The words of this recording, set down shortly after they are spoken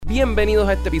Bienvenidos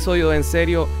a este episodio de En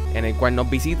Serio, en el cual nos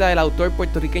visita el autor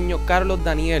puertorriqueño Carlos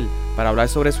Daniel para hablar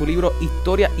sobre su libro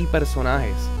Historias y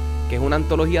Personajes, que es una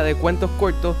antología de cuentos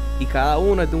cortos y cada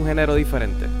uno es de un género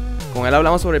diferente. Con él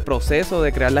hablamos sobre el proceso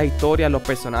de crear las historias, los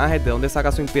personajes, de dónde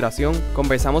saca su inspiración.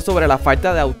 Conversamos sobre la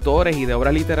falta de autores y de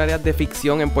obras literarias de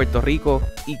ficción en Puerto Rico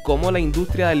y cómo la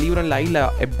industria del libro en la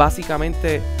isla es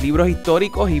básicamente libros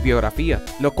históricos y biografías,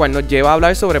 lo cual nos lleva a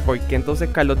hablar sobre por qué entonces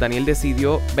Carlos Daniel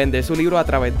decidió vender su libro a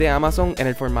través de Amazon en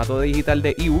el formato digital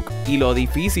de ebook y lo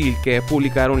difícil que es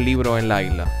publicar un libro en la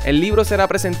isla. El libro será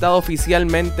presentado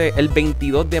oficialmente el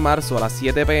 22 de marzo a las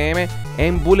 7 p.m.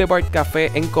 en Boulevard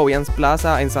Café en Cobians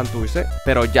Plaza en Santurce,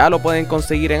 pero ya lo pueden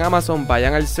conseguir en Amazon.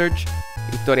 Vayan al search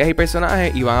Historias y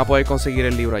Personajes y van a poder conseguir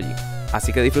el libro allí.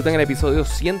 Así que disfruten el episodio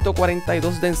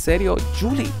 142 de En Serio.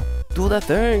 Julie, do the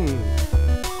thing.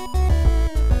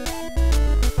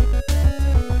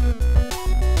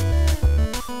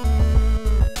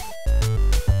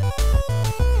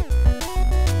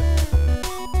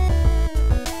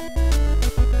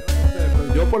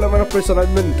 Yo por lo menos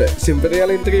personalmente siempre tenía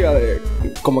la intriga de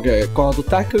como que cuando tú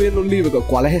estás escribiendo un libro,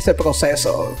 ¿cuál es ese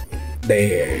proceso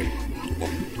de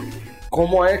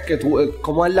cómo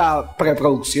es la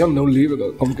preproducción de un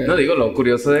libro? Como que... No digo, lo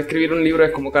curioso de escribir un libro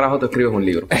es cómo carajo tú escribes un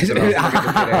libro.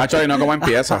 Macho, y no cómo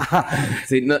empieza.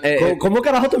 Sí, no, ¿Cómo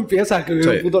carajo tú empiezas a escribir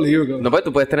un puto libro? no, pues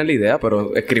tú puedes tener la idea,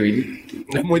 pero escribir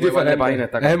Es muy diferente.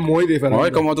 Es muy diferente. No,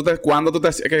 y como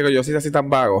que yo soy así tan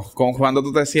vago, como cuando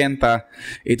tú te sientas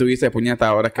y tú dices, puñeta,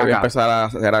 ahora es que voy a empezar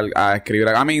a escribir.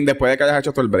 A mí, después de que hayas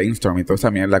hecho todo el brainstorm y toda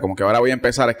esa mierda, como que ahora voy a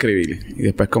empezar a escribir. Y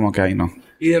después como que ahí no.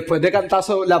 Y después de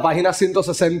cantazo la página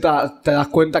 160 te das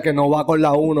cuenta que no va con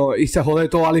la 1 y se jode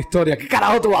toda la historia. ¿Qué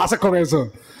carajo tú haces con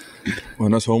eso?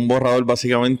 Bueno, eso es un borrador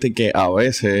básicamente que a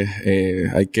veces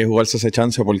hay que jugarse ese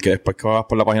chance porque después que vas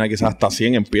por la página quizás hasta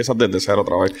 100 empiezas desde cero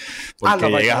otra vez. Porque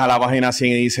llegas a la página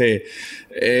 100 y dices,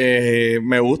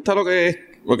 me gusta lo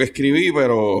que escribí,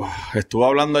 pero estuve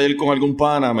hablando ayer con algún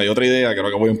pana, me dio otra idea, creo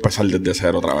que voy a empezar desde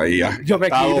cero otra vez. Y ya. Yo me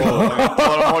quito. A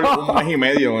lo mejor un mes y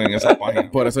medio en esa página.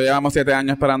 Por eso llevamos 7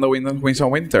 años esperando Winds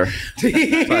of Winter. Sí.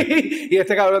 Y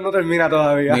este cabrón no termina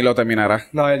todavía. Ni lo terminará.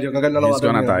 No, yo creo que él no lo va a He's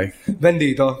gonna terminar.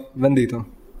 Bendito.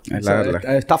 Es la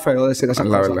verdad. Está feo decir esas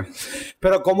Es la cosas. verdad.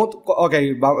 Pero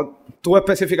tú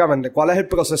específicamente, ¿cuál es el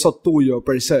proceso tuyo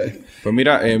per se? Pues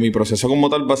mira, mi proceso como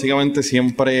tal básicamente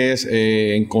siempre es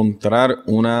encontrar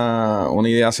una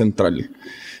idea central.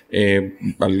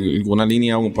 Alguna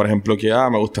línea, por ejemplo, que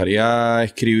me gustaría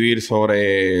escribir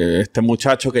sobre este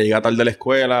muchacho que llega tarde a la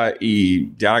escuela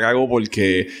y ya la cago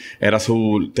porque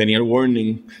tenía el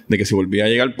warning de que si volvía a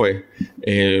llegar, pues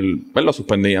lo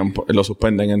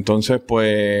suspenden. Entonces,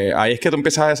 pues ahí es que tú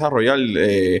empiezas a desarrollar,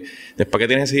 después que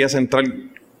tienes esa idea central,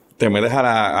 te metes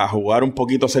a jugar un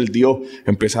poquito a ser Dios,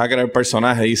 empiezas a crear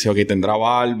personajes, dices, ok, tendrá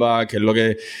barba, qué es lo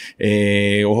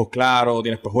que, ojos claros,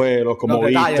 tiene espejuelos, cómo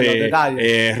viste,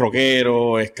 es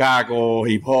rockero, es caco,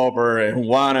 hip hopper, es un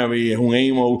wannabe, es un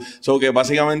emo. So que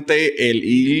básicamente el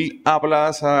ir a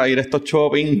plaza, ir a estos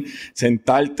shopping,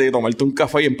 sentarte, tomarte un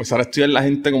café y empezar a estudiar la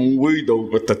gente como un weirdo,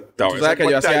 pues ¿Tú sabes que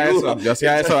yo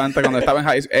hacía eso antes cuando estaba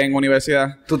en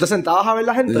universidad? ¿Tú te sentabas a ver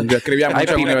la gente? Yo escribía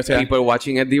mucho en universidad. People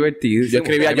watching es divertido. Yo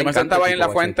me sentaba ahí en la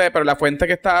fuente, pero la fuente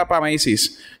que estaba para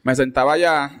Macy's. Me sentaba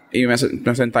allá y me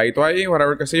sentadito ahí,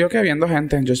 whatever, qué sé yo, que viendo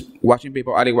gente, just watching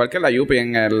people. Al igual que en la Yupi,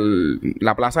 en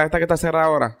la plaza esta que está cerrada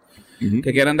ahora,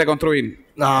 que quieren reconstruir.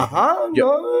 Ajá,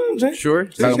 sí. Sure.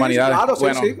 Las humanidades. Claro, sí,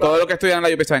 bueno, sí, claro. todo lo que estudian en la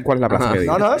Yupi saben cuál es la plaza que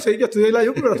digo. No, sí, yo estudié en la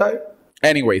UP, pero está bien.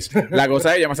 Anyways, la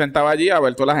cosa es, yo me sentaba allí a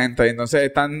ver toda la gente. Entonces,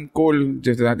 es tan cool.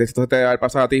 Esto te debe haber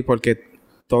pasado a ti porque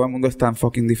todo el mundo es tan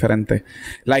fucking diferente.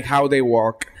 Like how they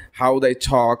walk, how they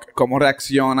talk, cómo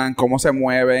reaccionan, cómo se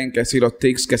mueven, que si los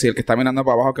tics, que si el que está mirando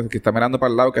para abajo, que si el que está mirando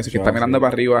para el lado, que si el que está mirando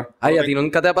para arriba. Ay, ¿a ti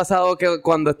nunca te ha pasado que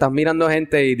cuando estás mirando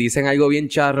gente y dicen algo bien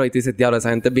charro y tú dices, diablo,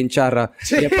 esa gente es bien charra?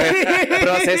 Sí. Y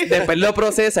después lo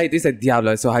procesas y tú dices,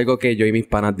 diablo, eso es algo que yo y mis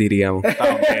panas diríamos.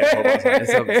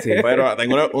 Eso, sí. Pero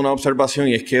tengo una observación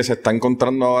y es que se está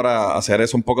encontrando ahora hacer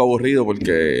eso un poco aburrido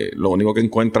porque lo único que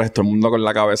encuentras es todo el mundo con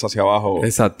la cabeza hacia abajo.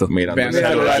 Exacto. Mirando Vean el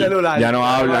el celular. Ya no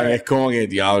hablan. Es como que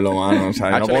diablo, mano. O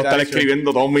sea, yo no puedo estar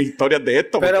escribiendo todas mis historias de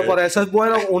esto. Pero porque... por eso es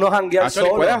bueno uno janguear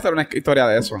solo. ¿Puedes hacer una historia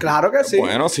de eso? Claro que sí.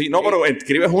 Bueno, sí. No, pero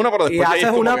escribes una, pero Y después...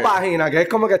 haces una página que es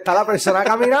como que está la persona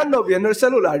caminando viendo el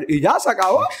celular y ya se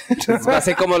acabó. Va a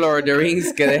ser como Lord of the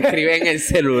Rings que describen el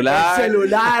celular. El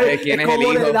celular, de quién es el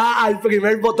cómo hijo. le da al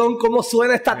primer botón, cómo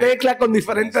suena esta tecla con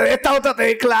diferente de esta otra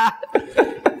tecla.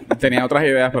 Tenía otras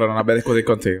ideas, pero no las voy a discutir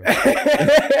contigo.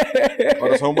 Pero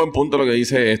eso es un buen punto lo que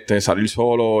dice, salir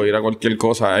solo, ir a cualquier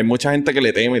cosa. Hay mucha gente que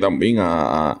le teme también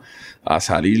a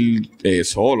salir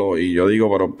solo. Y yo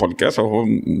digo, pero ¿por qué? Eso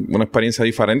es una experiencia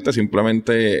diferente.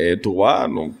 Simplemente tú vas,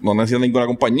 no necesitas ninguna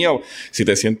compañía. Si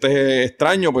te sientes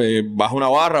extraño, pues vas a una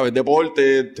barra, ves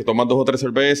deporte, te tomas 2 o 3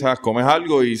 cervezas, comes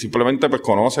algo y simplemente pues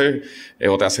conoces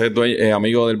o te haces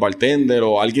amigo del bartender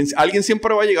o alguien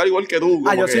siempre va a llegar igual que tú.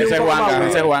 Yo soy ese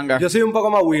Juanga. Yo soy un poco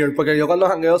más weird porque yo cuando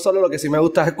jangueo solo lo que sí me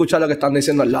gusta es escuchar lo que están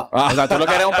diciendo al lado. O sea, tú lo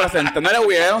que eres un presentador. No eres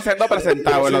weirdo siendo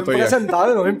presentado en lo tuyo.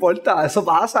 Presentado, no me importa, eso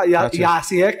pasa. Y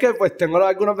así es que pues tengo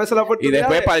algunas veces la Y oportunidad.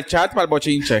 después para el chat, para el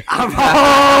bochinche.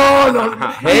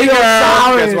 Hey, lo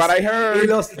sabes. Guess what I heard.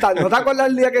 ¿No te acuerdas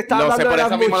el día que estaba Lo sé, hablando de por las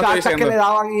eso mismo lo estoy muchachas que diciendo. le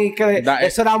daban y que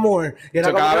eso era amor? Y era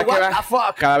So, como que, what the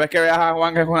fuck? cada vez que veas a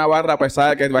Juan en una barra, pues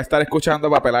sabes que va a estar escuchando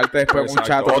para pelarte después un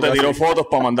chat. O te tiro fotos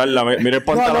para mandarla. Mira el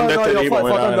pantalón de este tipo.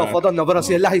 Fotos no, pero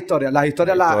sí es las historias. Las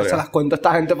historias se las cuento a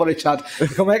esta gente por el chat.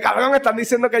 Es como de cabrón, están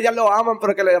diciendo que ellas lo aman,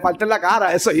 pero que le falten la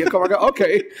cara. Eso, y es como que, ok.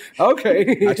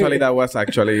 Actually, that was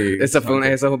actually... Eso es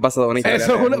basado en una historia.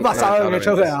 Eso es basado en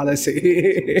hechos reales,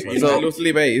 sí. So,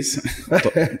 loosely based.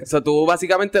 O sea, tú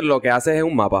básicamente lo que haces es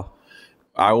un mapa.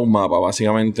 Hago un mapa,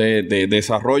 básicamente, de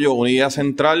desarrollo, una idea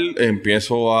central,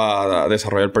 empiezo a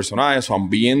desarrollar el personaje, su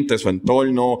ambiente, su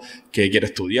entorno, qué quiere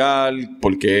estudiar,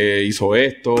 por qué hizo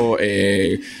esto,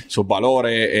 sus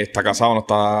valores, está casado, no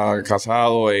está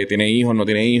casado, tiene hijos, no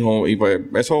tiene hijos, y pues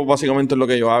eso básicamente es lo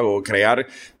que yo hago, crear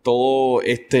todo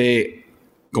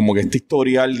como que este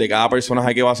historial de cada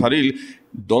personaje que va a salir,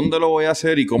 dónde lo voy a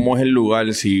hacer y cómo es el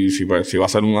lugar, si va a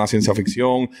ser una ciencia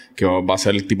ficción, que va a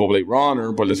ser el tipo Blade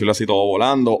Runner, por decirlo así, todo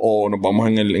volando, o nos vamos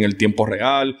en el tiempo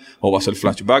real, o va a ser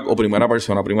flashback, o primera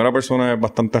persona. Primera persona es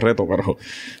bastante reto,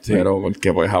 pero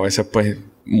porque pues a veces pues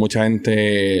mucha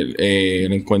gente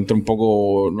lo encuentra un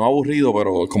poco, no aburrido,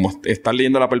 pero como estar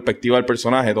leyendo la perspectiva del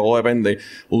personaje, todo depende.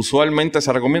 Usualmente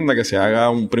se recomienda que se haga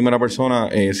un primera persona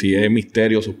si es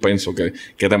misterio, suspenso, que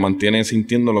te mantiene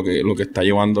sintiendo lo que está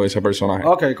llevando ese personaje.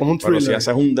 Ok, como un thriller. Pero si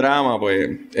haces un drama, pues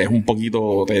es un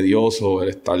poquito tedioso el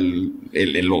estar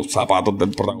en los zapatos del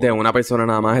protagonista. De una persona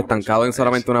nada más estancado en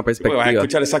solamente una perspectiva. Vas a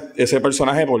escuchar ese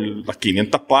personaje por las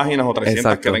 500 páginas o 300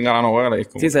 Exacto. que tenga la novela. Y es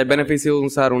como, Sí, ese es el beneficio de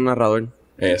usar un narrador.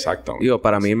 Exacto. Digo,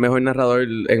 para mí el mejor narrador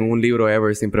en un libro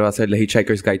ever siempre va a ser The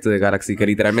Hitchhiker's Guide to the Galaxy, que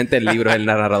literalmente el libro es el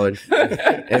narrador.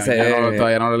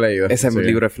 Todavía no lo he leído. Ese Sí.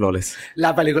 libro es flawless.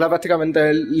 La película prácticamente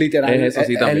es literal. Es eso,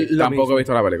 sí, también. lo Tampoco mismo. he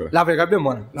visto la película. La película es bien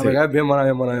buena. La película es bien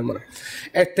buena.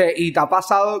 Y te ha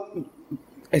pasado...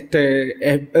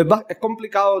 es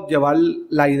complicado llevar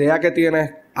la idea que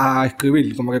tienes a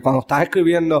escribir. Como que cuando estás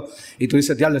escribiendo y tú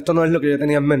dices, diablo, esto no es lo que yo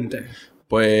tenía en mente.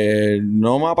 Pues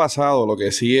no me ha pasado. Lo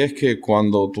que sí es que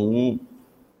cuando tú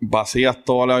vacías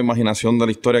toda la imaginación de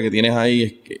la historia que tienes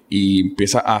ahí y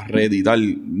empiezas a reeditar,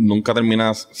 nunca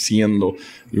terminas siendo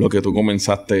lo que tú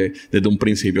comenzaste desde un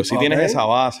principio. Sí tienes esa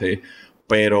base,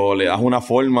 pero le das una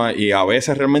forma y a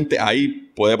veces realmente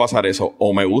ahí puede pasar eso.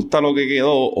 O me gusta lo que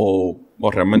quedó o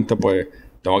realmente pues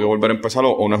tengo que volver a empezar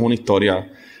o no es una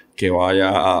historia que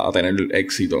vaya a tener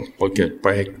éxito. Porque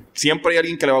pues siempre hay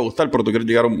alguien que le va a gustar, pero tú quieres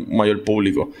llegar a un mayor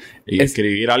público. Y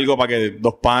escribir algo para que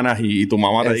 2 panas y tu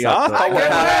mamá te diga, está bueno.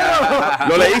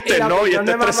 ¿Lo leíste? No, y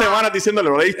estas 3 semanas diciéndole,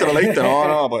 ¿lo leíste?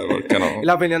 No, pues porque no. Y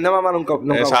la opinión de mamá nunca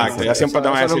Exacto, cuenta. ya siempre te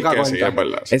van a decir que sí, es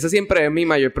verdad. Esa siempre es mi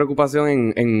mayor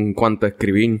preocupación en cuanto a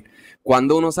escribir.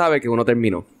 Cuando uno sabe que uno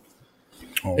terminó.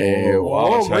 Muy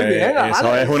bien,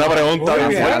 eso Alex. es una pregunta Muy bien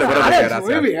bien, fuerte, pero Alex,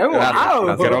 gracias. muy bien,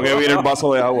 wow. creo que viene el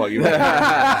vaso de agua aquí.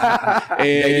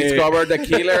 They discovered the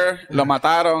killer, lo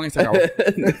mataron y se acabó.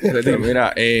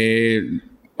 Mira,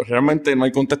 realmente no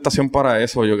hay contestación para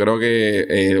eso. Yo creo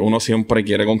que uno siempre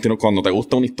quiere continuar. Cuando te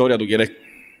gusta una historia, tú quieres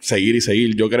seguir y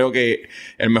seguir. Yo creo que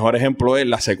el mejor ejemplo es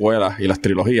las secuelas y las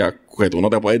trilogías, que tú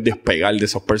no te puedes despegar de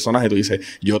esos personajes. Tú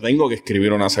dices, yo tengo que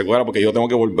escribir una secuela porque yo tengo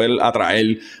que volver a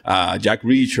traer a Jack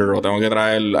Reacher o tengo que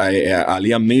traer a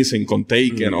Liam Neeson con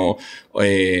Taken o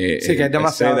que es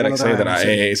demasiado etcétera,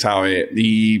 ¿sabes?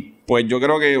 Y pues yo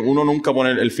creo que uno nunca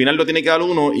pone el final lo tiene que dar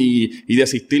uno y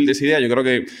desistir de esa idea. Yo creo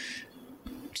que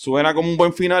suena como un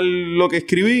buen final lo que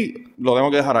escribí, lo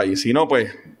tengo que dejar ahí. Si no,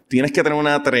 pues tienes que tener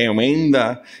una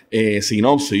tremenda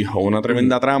sinopsis o una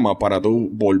tremenda trama para tú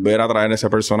volver a traer ese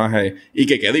personaje y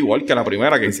que quede igual que la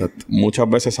primera, que muchas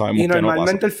veces sabemos y que no pasa.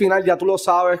 normalmente el final ya tú lo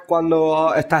sabes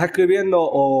cuando estás escribiendo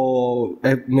o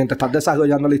mientras estás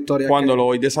desarrollando la historia. Cuando lo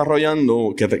voy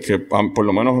desarrollando, que por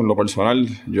lo menos en lo personal,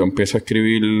 yo empiezo a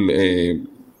escribir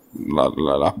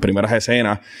las primeras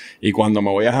escenas y cuando me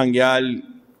voy a janguear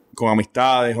con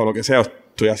amistades o lo que sea,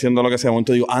 estoy haciendo lo que sea, de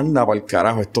momento digo, anda para el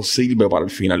carajo, esto sirve para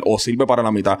el final, o sirve para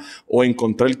la mitad, o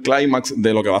encontré el clímax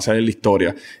de lo que va a ser en la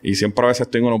historia. Y siempre a veces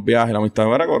estoy en unos viajes, la mitad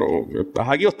de pero ¿estás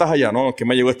aquí o estás allá? No, es que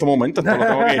me llegó este momento, esto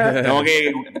lo tengo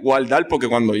que guardar porque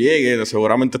cuando llegue,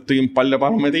 seguramente estoy un par de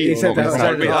palos metidos, se me va a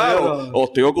olvidar, o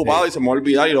estoy ocupado y se me va a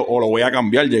olvidar o lo voy a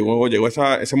cambiar. Llegó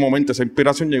ese momento, esa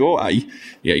inspiración llegó ahí,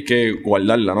 y hay que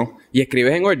guardarla, ¿no? ¿Y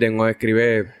escribes en orden o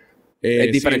escribes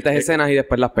diferentes escenas y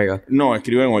después las pegas? No,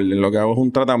 escribo en orden. Lo que hago es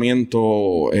un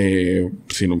tratamiento.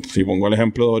 Si pongo el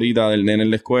ejemplo de ahorita del nene en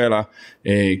la escuela,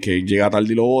 que llega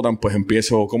tarde y lo botan, pues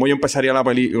empiezo. ¿Cómo yo empezaría la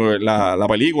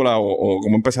película o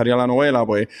cómo empezaría la novela?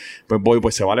 Pues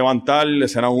se va a levantar.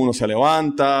 Escena 1 se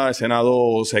levanta, escena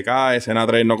 2 se cae, escena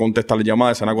 3 no contesta la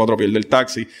llamada, escena 4 pierde el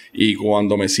taxi. Y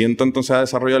cuando me siento entonces a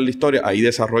desarrollar la historia, ahí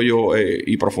desarrollo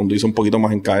y profundizo un poquito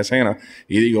más en cada escena.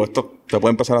 Y digo, esto se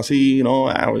puede empezar así, ¿no?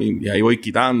 Y ahí voy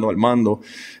quitando, armando.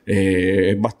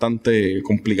 Es bastante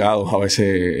complicado a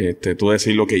veces tú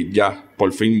decirlo que ya,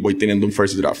 por fin voy teniendo un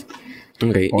first draft.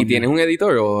 Okay. ¿Y tienes un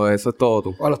editor o eso es todo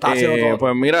tú? ¿O lo estás haciendo todo?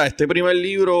 Pues mira, este primer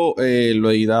libro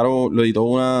lo editó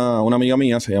una amiga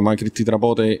mía, se llama Cristi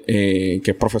Trapote, que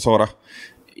es profesora.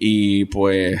 Y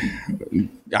pues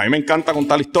a mí me encanta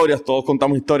contar historias, todos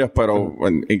contamos historias, pero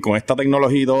con esta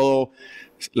tecnología y todo,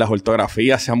 las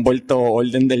ortografías se han vuelto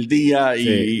orden del día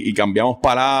y cambiamos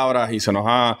palabras y se nos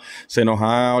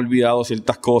ha olvidado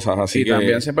ciertas cosas, así y que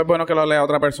también siempre es bueno que lo lea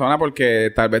otra persona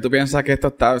porque tal vez tú piensas que esto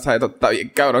está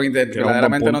bien cabrón y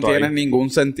verdaderamente no tiene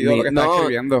ningún sentido lo que estás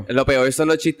escribiendo. Lo peor son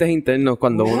los chistes internos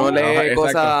cuando uno lee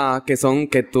cosas que son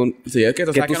que tú es que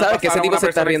tú sabes que ese tipo se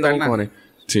está riendo con cojones.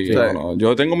 Sí, no.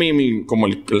 Yo tengo como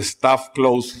el staff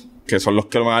close, que son los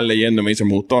que me van leyendo y me dicen,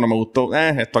 me gustó, no me gustó,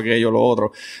 esto, aquello, lo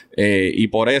otro. Y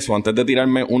por eso, antes de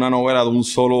tirarme una novela de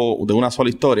una sola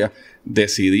historia,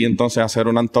 decidí entonces hacer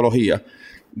una antología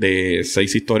de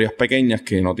 6 historias pequeñas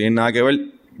que no tienen nada que ver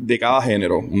de cada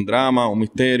género. Un drama, un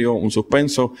misterio, un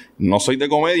suspenso. No soy de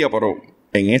comedia, pero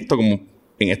en esta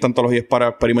antología es para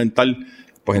experimentar.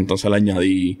 Pues entonces le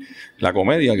añadí la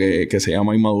comedia que se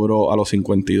llama Inmaduro a los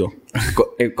 52.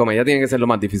 Comedia tiene que ser lo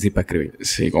más difícil para escribir.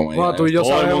 Sí, comedia. Bueno, tú y yo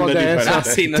sabemos de eso.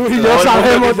 Tú y yo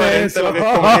sabemos de eso.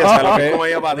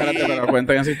 Pero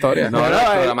cuenten esa historia. No,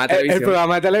 el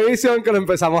programa de televisión que lo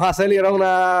empezamos a hacer y era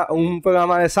un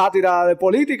programa de sátira de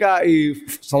política y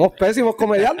somos pésimos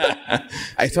comediantes.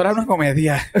 Esto era una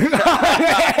comedia.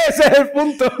 Ese es el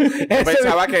punto.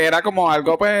 Pensaba que era como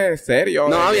algo pues serio.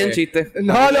 No, había chistes.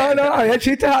 No, había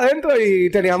chistes adentro y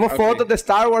teníamos fotos de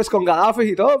Star Wars con Gaddafi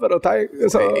y todo, pero está ahí.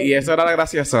 Y eso era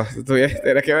gracioso. Tú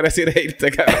tienes que ver si reírte,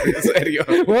 cabrón. En serio.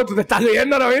 Bueno, tú te estás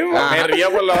riendo ahora mismo. Me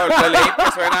río por lo leí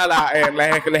que suena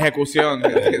la ejecución.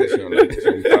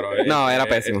 No, era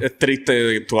pésimo. Es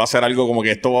triste tú hacer algo como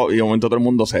que esto y de momento todo el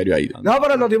mundo serio ahí. No,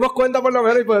 pero nos dimos cuenta por lo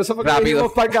menos y por eso fue que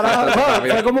dijimos para el carajo.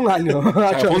 Fue como un año.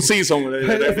 Fue un season.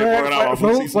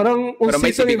 Fueron un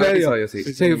season y medio.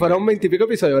 Sí, fueron 20 y pico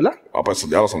episodios, ¿verdad? Pues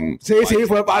ya lo son. Sí,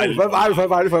 fue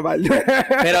mal.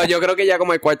 Pero yo creo que ya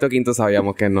como el cuarto o quinto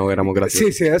sabíamos que no éramos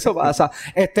graciosos. Sí, eso pasa.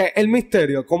 El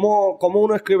misterio. ¿Cómo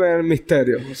uno escribe el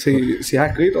misterio? Si has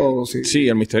escrito o si... Sí,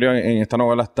 el misterio en esta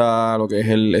novela está lo que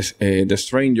es The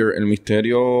Stranger. El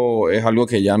misterio es algo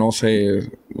que ya no se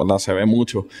ve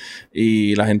mucho.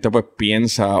 Y la gente pues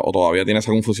piensa o todavía tiene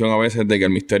esa confusión a veces de que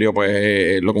el misterio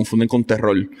pues lo confunden con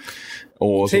terror.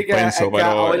 O sí, suspenso,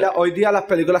 pero... hoy día las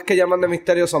películas que llaman de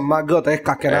misterio son más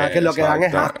grotescas que nada, que lo que dan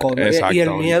es asco. Y el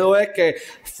miedo es que,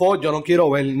 yo no quiero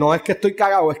ver. No es que estoy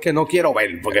cagado, es que no quiero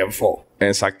ver, porque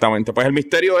Exactamente. Pues el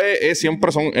misterio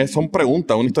siempre son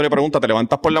preguntas. Una historia de preguntas. Te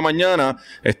levantas por la mañana,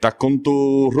 estás con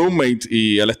tu roommate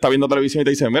y él está viendo televisión y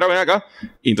te dice, mira, ven acá.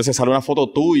 Y entonces sale una foto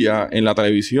tuya en la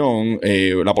televisión.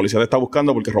 La policía te está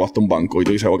buscando porque robaste un banco. Y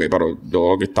tú dices, ok, pero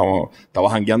yo que estaba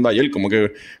jangueando ayer, como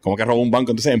que robó un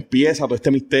banco. Entonces empieza todo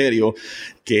este misterio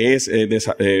que es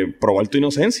probar tu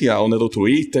inocencia, dónde tú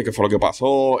estuviste, qué fue lo que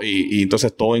pasó. Y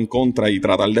entonces todo en contra y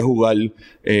tratar de jugar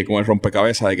con el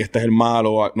rompecabezas de que este es el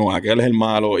malo, no, aquel es el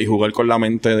malo, y jugar con la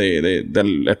mente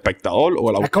del espectador o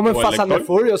el autor. Es como en Fast and the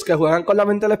Furious, que juegan con la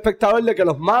mente del espectador de que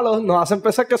los malos nos hacen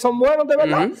pensar que son buenos de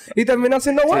verdad y terminan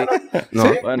siendo buenos. Sí. No, ¿sí?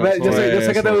 Bueno, yo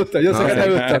sé que te gusta. Yo sé que te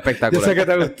gusta. Espectacular. Yo sé que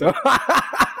te gustó.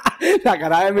 La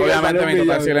cara de Miguel. Obviamente mi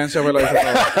total silencio me lo dice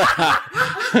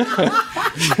todo.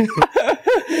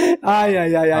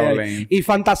 Ay. ¿Y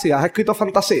fantasía? ¿Has escrito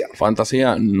fantasía?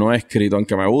 Fantasía no he escrito,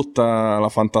 aunque me gusta la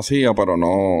fantasía, pero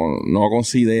no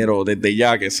considero desde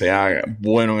ya que sea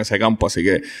bueno en ese campo, así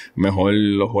que mejor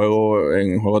lo juego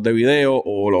en juegos de video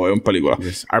o lo veo en películas.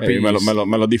 Yes.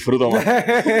 Me los disfruto más.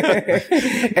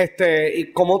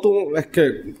 Y cómo tú... Es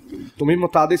que tú mismo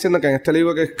estabas diciendo que en este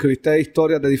libro que escribiste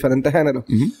historias de diferentes géneros,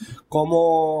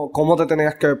 ¿cómo te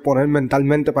tenías que poner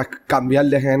mentalmente para cambiar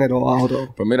de género a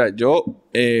otro? Pues mira, yo...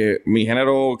 mi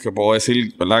género, que puedo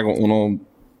decir, ¿verdad? Uno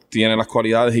tiene las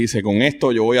cualidades y dice, con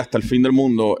esto yo voy hasta el fin del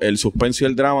mundo. El suspenso y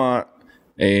el drama,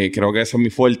 creo que eso es mi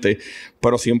fuerte.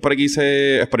 Pero siempre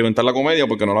quise experimentar la comedia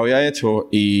porque no lo había hecho.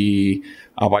 Y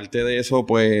aparte de eso,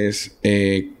 pues...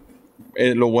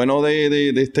 lo bueno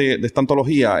de esta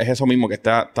antología es eso mismo, que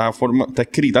está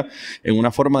escrita en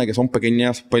una forma de que son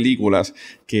pequeñas películas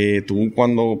que tú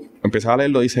cuando empiezas a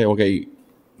leerlo dices, ok,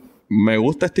 me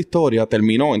gusta esta historia,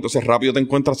 terminó, entonces rápido te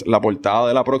encuentras la portada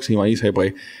de la próxima y dices,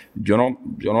 pues yo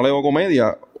no leo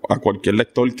comedia a cualquier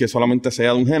lector que solamente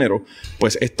sea de un género,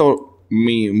 pues esto...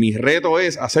 Mi reto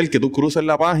es hacer que tú cruces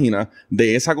la página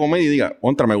de esa comedia y digas,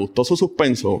 contra, me gustó su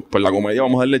suspenso, pues la comedia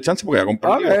vamos a darle chance porque ya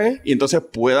compartimos. Okay. Y entonces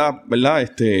pueda,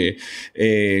 ¿verdad?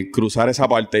 Cruzar esa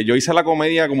parte. Yo hice la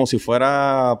comedia como si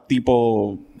fuera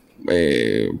tipo...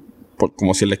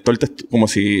 como si el lector como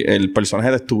si el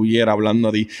personaje te estuviera hablando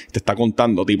a ti, te está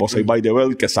contando, tipo Saved by the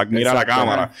Bell, que Zack mira la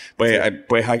cámara. Pues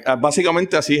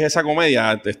básicamente así es esa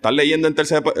comedia. Te estás leyendo en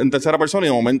tercera persona y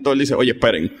de momento él dice, oye,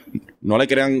 esperen, no le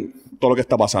crean todo lo que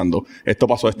está pasando. Esto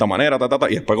pasó de esta manera,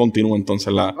 y después continúa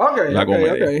entonces la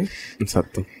comedia. Okay.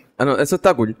 Exacto. No, eso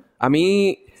está cool. A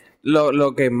mí,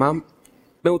 lo que más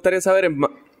me gustaría saber es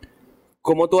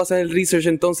cómo tú haces el research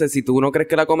entonces, si tú no crees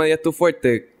que la comedia es tu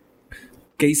fuerte.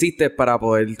 ¿Qué hiciste para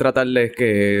poder tratarles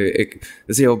que...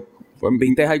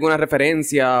 ¿viste alguna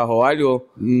referencia o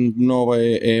algo? No,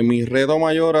 mi reto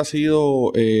mayor ha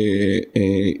sido...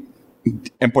 en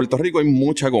Puerto Rico hay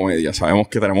mucha comedia. Sabemos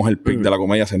que tenemos el pic de la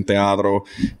comedia en teatro,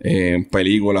 en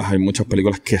películas. Hay muchas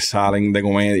películas que salen de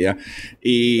comedia.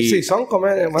 Y... Sí, son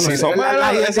comedias. Bueno, sí, son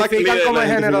las identifican como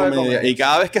género de comedia. Y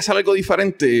cada vez que sale algo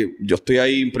diferente, yo estoy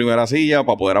ahí en primera silla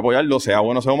para poder apoyarlo, sea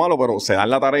bueno o sea malo, pero se dan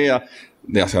la tarea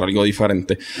de hacer algo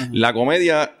diferente. La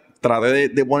comedia... Traté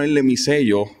de ponerle mi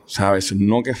sello, ¿sabes?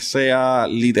 No que sea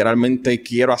literalmente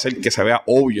quiero hacer que se vea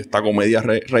obvio esta comedia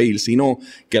reír, sino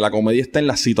que la comedia está en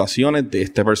las situaciones de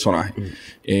este personaje.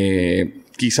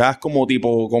 Quizás como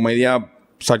tipo comedia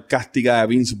sarcástica de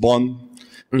Vince Vaughn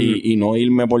y no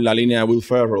irme por la línea de Will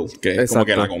Ferrell, que es como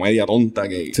que la comedia tonta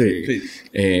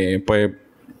pues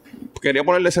quería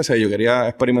ponerle ese sello, quería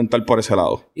experimentar por ese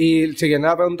lado. Y siguiendo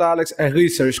la pregunta, Alex, el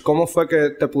research, ¿cómo fue que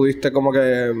te pudiste como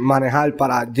que manejar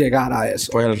para llegar a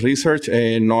eso? Pues el research,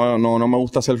 no me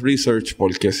gusta hacer research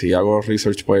porque si hago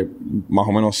research, pues más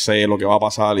o menos sé lo que va a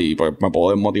pasar y pues me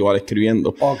puedo desmotivar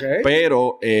escribiendo. Okay.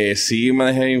 Pero sí me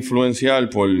dejé influenciar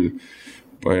por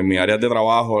pues mi área de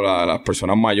trabajo, las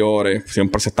personas mayores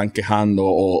siempre se están quejando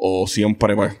o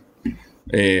siempre pues...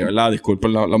 ¿verdad?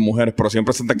 Disculpen las mujeres, pero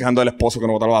siempre se están quejando del esposo que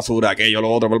no bota la basura, aquello,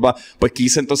 lo otro, ¿verdad? Pues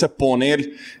quise entonces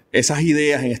poner esas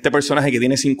ideas en este personaje que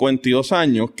tiene 52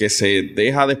 años, que se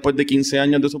deja después de 15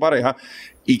 años de su pareja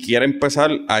y quiere empezar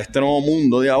a este nuevo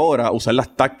mundo de ahora, a usar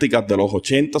las tácticas de los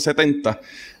 80, 70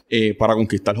 para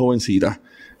conquistar jovencitas.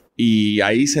 Y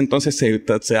ahí entonces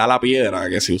se da la piedra,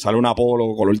 que si usar un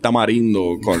Apolo color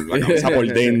tamarindo, con la camisa por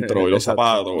dentro y los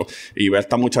zapatos, y ve a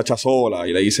esta muchacha sola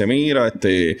y le dice, mira,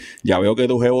 ya veo que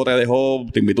tu jevo te dejó,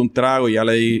 te invito a un trago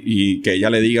y que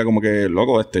ella le diga como que,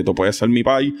 loco, tú puedes ser mi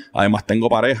pai, además tengo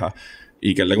pareja.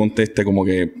 Y que él le conteste como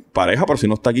que, pareja, pero si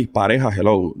no está aquí, pareja,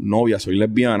 hello, novia, soy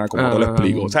lesbiana, ¿cómo te lo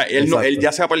explico? O sea, él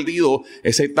ya se ha perdido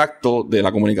ese tacto de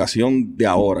la comunicación de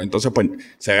ahora. Entonces, pues,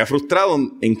 se ve frustrado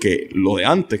en que lo de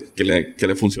antes, que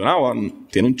le funcionaba,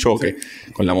 tiene un choque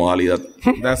con la modalidad.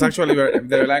 That's actually, de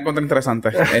verdad encontré interesante.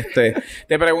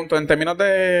 Te pregunto, en términos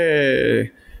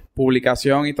de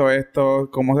publicación y todo esto,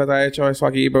 ¿cómo se te ha hecho eso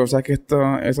aquí? Pero sabes que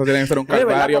eso tiene que ser un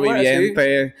calvario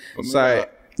viviente. O sea...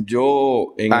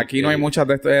 Aquí no hay muchas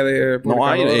de no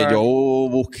hay. Yo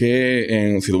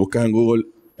busqué si tú buscas en Google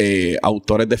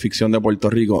autores de ficción de Puerto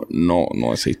Rico, no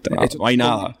existe nada. No hay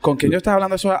nada. ¿Con quién yo estaba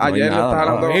hablando eso? Ayer yo estaba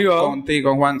hablando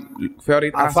contigo, con Juan. Fue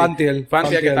ahorita. Fantiel,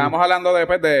 que estábamos hablando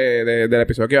después del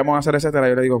episodio que íbamos a hacer, etcétera.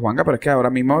 Yo le digo, Juanca, pero es que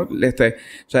ahora mismo, o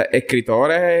sea,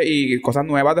 escritores y cosas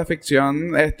nuevas de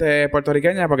ficción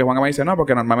puertorriqueña, porque Juanca me dice, no,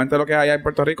 porque normalmente lo que hay en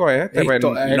Puerto Rico es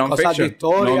non-fiction.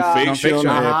 Non-fiction,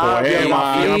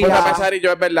 poemas. Y yo me puse a pensar, y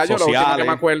yo, es verdad, yo lo último que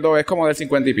me acuerdo es como del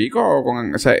 50 y pico,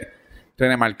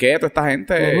 René Marquette, esta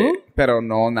gente. pero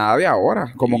no nada de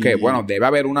ahora. Como que, bueno, debe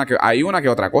haber hay una que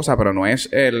otra cosa, pero no es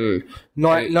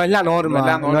No es la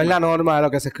norma. No es la norma de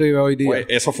lo que se escribe hoy día. Pues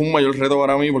eso fue un mayor reto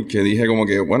para mí porque dije como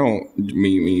que, bueno,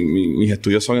 mis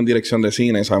estudios son en dirección de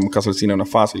cine, sabemos que hacer cine no es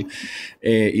fácil.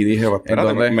 Y dije, pues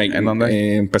espérate, ¿En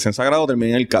dónde? Empecé en Sagrado,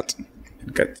 terminé en el CAT.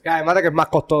 Que además de que es más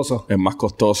costoso. Es más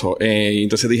costoso. Y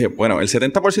entonces dije, bueno, el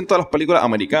 70% de las películas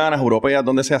americanas, europeas,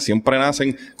 donde sea, siempre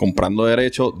nacen comprando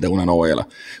derechos de una novela.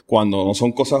 Cuando no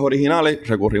son cosas originales,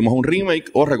 recurrimos a un remake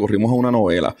o recurrimos a una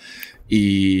novela.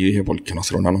 Y dije, ¿por qué no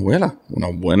hacer una novela? Una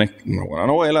buena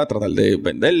novela, tratar de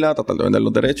vender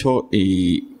los derechos.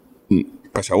 Y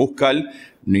empecé a buscar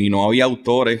y no había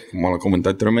autores, como lo comenté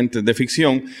anteriormente, de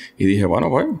ficción. Y dije, bueno,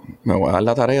 pues me voy a dar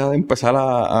la tarea de empezar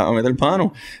a meter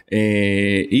mano.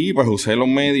 Y pues usé los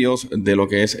medios de lo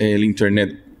que es el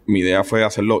internet. Mi idea fue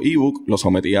hacerlo ebook, lo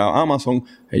sometí a Amazon.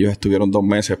 Ellos estuvieron 2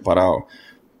 meses para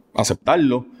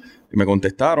aceptarlo. Y me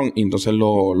contestaron y entonces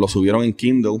lo subieron en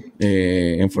Kindle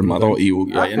en formato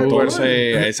ebook. Y ahí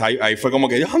entonces ahí fue como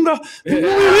que ¡anda!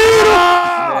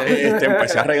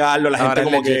 Empecé a regarlo. La gente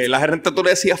como que... La gente tú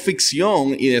le decías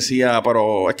ficción y decía,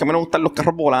 pero es que a mí me gustan los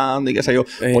carros volando y qué sé yo.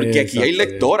 Porque aquí hay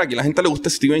lector. Aquí a la gente le gusta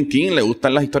Stephen King, le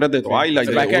gustan las historias de Twilight.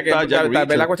 Sí. Tal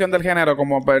vez la cuestión del género,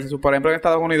 como por ejemplo en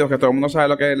Estados Unidos, que todo el mundo sabe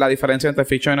lo que es la diferencia entre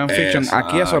fiction y non-fiction.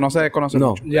 Aquí eso no se conoce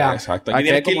mucho. Ya. Exacto. Aquí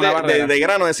tienes que ir de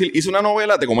grano, decir, hice una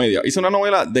novela de comedia, hice una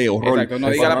novela de horror. Exacto,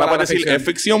 no diga la palabra decir, ficción. es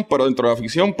ficción, pero dentro de la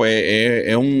ficción, pues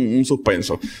es un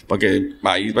suspenso. Porque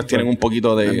ahí pues tienen un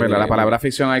poquito de... La palabra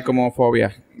ficción hay como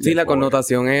fobia. Sí, la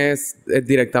connotación es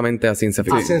directamente a ciencia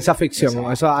ficción. A ciencia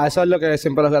ficción. Eso es lo que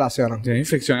siempre los relacionan. Sí,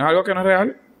 ficción es algo que no es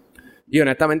real. Y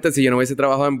honestamente, si yo no hubiese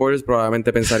trabajado en Borders,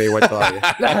 probablemente pensaría igual todavía.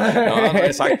 No,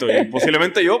 exacto. Y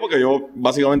posiblemente yo, porque yo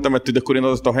básicamente me estoy descubriendo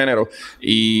de estos géneros.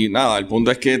 Y nada, el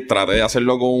punto es que traté de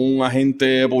hacerlo con un agente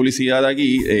de publicidad de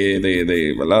aquí,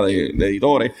 ¿verdad? De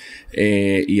editores.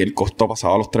 Y el costo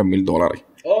pasaba a los $3,000.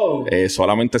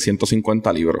 Solamente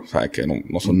 150 libros, ¿sabes? Que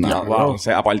no son nada. Wow.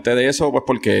 Entonces, aparte de eso, pues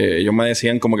porque ellos me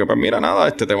decían como que, pues mira, nada,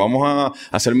 te vamos a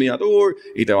hacer media tour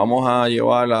y te vamos a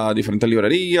llevar a diferentes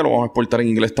librerías, lo vamos a exportar en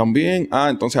inglés también.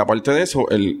 Entonces, aparte de eso,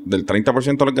 del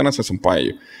 30% de las ganancias son para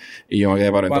ellos. Y yo me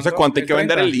quedé, pero entonces, ¿cuánto hay que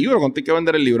vender el libro? ¿Cuánto hay que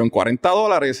vender el libro? En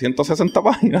 $40, 160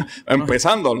 páginas,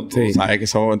 empezando. Sí. ¿Sabes? Que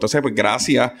eso, entonces, pues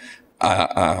gracias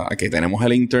a que tenemos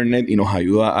el internet y nos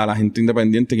ayuda a la gente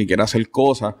independiente que quiera hacer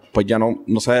cosas, pues ya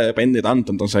no se depende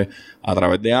tanto. Entonces, a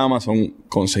través de Amazon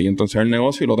conseguí entonces el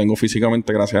negocio y lo tengo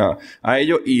físicamente gracias a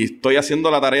ellos. Y estoy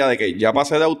haciendo la tarea de que ya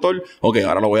pasé de autor,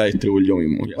 ahora lo voy a distribuir yo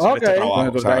mismo. Y hacer este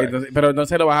trabajo, pero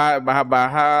entonces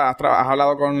has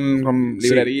hablado con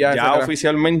librerías. Sí, ya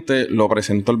oficialmente lo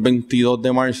presento el 22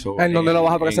 de marzo. ¿En dónde lo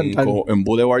vas a presentar? En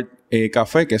Boulevard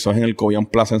Café, que eso es en el Cobian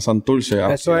Plaza en Santurce.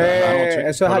 Eso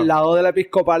es al lado del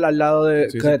Episcopal, al lado de...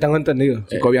 Sí, que tengo entendido.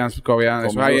 Cobian. Eso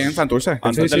es ahí en Santurce.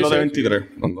 Antes de lo de 23.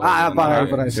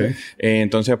 Para eso.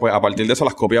 Entonces, pues, a partir de eso,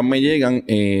 las copias me llegan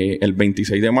el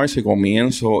 26 de marzo y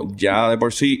comienzo ya de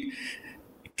por sí.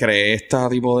 Creé este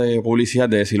tipo de publicidad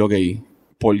de decir, ok,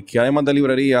 porque además de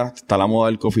librería, está la moda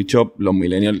del coffee shop, los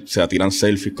millennials se tiran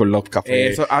selfies con los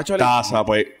cafés, taza,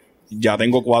 pues, ya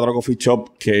tengo 4 coffee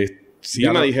shops que... Sí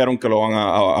me dijeron que lo van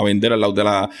a vender al lado de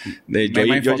la...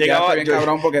 Yo llegaba a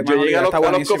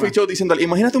los coffee shops diciendo,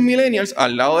 imagínate un millennials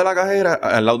al lado de la cajera,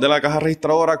 al lado de la caja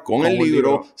registradora con el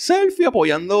libro, selfie,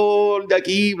 apoyando de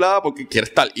aquí, bla, porque quiere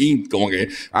estar in, como que...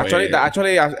 Actually,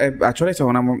 eso es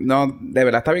una... No, de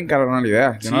verdad está bien cabrona la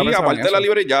idea. Sí, aparte de la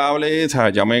librería, ya hablé, o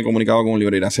sea, ya me he comunicado con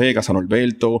Librería Seca, San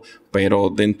Norberto, pero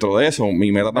dentro de eso,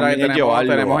 mi meta también es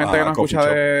llevarlo. Tenemos gente que nos escucha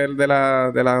de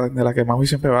la que más hoy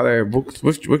siempre va de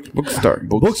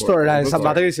Bookstore, en San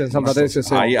Patricio,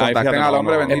 sí. Ahí contacten al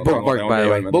hombre bendito.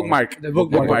 Bookmark.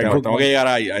 Tengo que llegar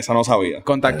ahí, a esa no sabía.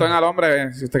 Contacten al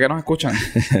hombre, si ustedes que nos escuchan.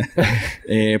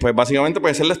 Pues básicamente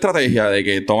puede ser la estrategia de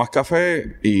que tomas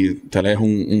café y te lees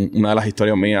una de las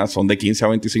historias mías, son de 15 a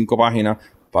 25 páginas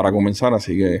para comenzar,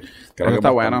 así que creo eso que está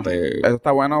bueno. Eso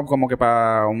está bueno como que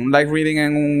para un live reading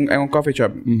en un coffee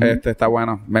shop. Está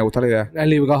bueno. Me gusta la idea. En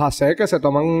libros AC que se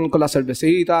toman con la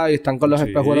cervecita y están con los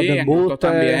espejuelos de embuste.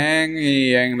 También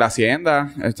y en la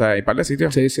hacienda. Hay un par de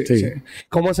sitios. Sí.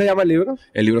 ¿Cómo se llama el libro?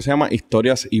 El libro se llama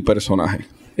Historias y Personajes.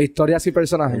 Historias y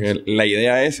Personajes. Porque la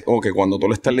idea es que cuando tú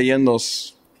lo estés leyendo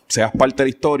seas parte de la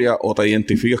historia o te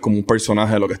identifiques como un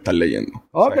personaje de lo que estás leyendo.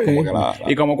 Ok.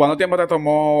 ¿Y como cuánto tiempo te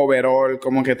tomó overall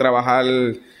como que trabajar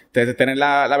de tener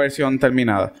la versión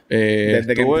terminada?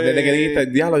 Desde que dijiste,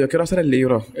 diablo, yo quiero hacer el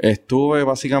libro. Estuve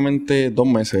básicamente 2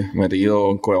 meses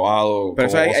metido, encuevado. Pero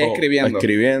eso ahí escribiendo.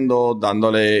 Escribiendo,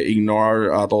 dándole ignore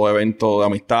a todo evento de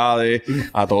amistades,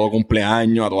 a todo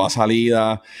cumpleaños, a toda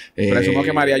salida. Presumo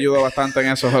que María ayudó bastante en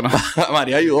eso, ¿no?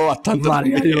 María ayudó bastante.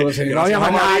 María ayudó, sí. No había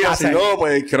más nada que hacer. Si no,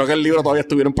 pues creo que el libro todavía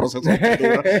estuviera en proceso de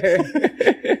escritura.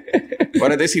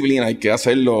 Bueno, es disciplina, hay que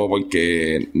hacerlo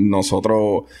porque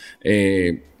nosotros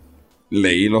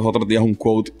leí los otros días un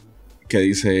quote que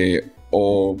dice: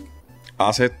 o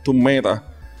haces tus metas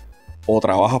o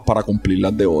trabajas para cumplir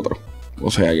las de otros. O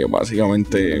sea que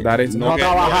básicamente no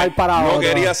trabajar para otros. No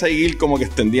quería seguir como que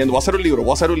extendiendo. Voy a hacer un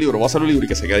libro y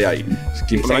que se quede ahí.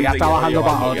 Seguías trabajando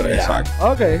para otros. Exacto.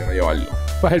 Ok. Quiero llevarlo.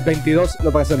 Pues el 22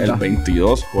 lo presentas. El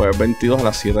 22, jueves 22 a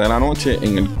las 7 de la noche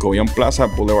en el Cobian Plaza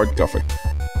Boulevard Café.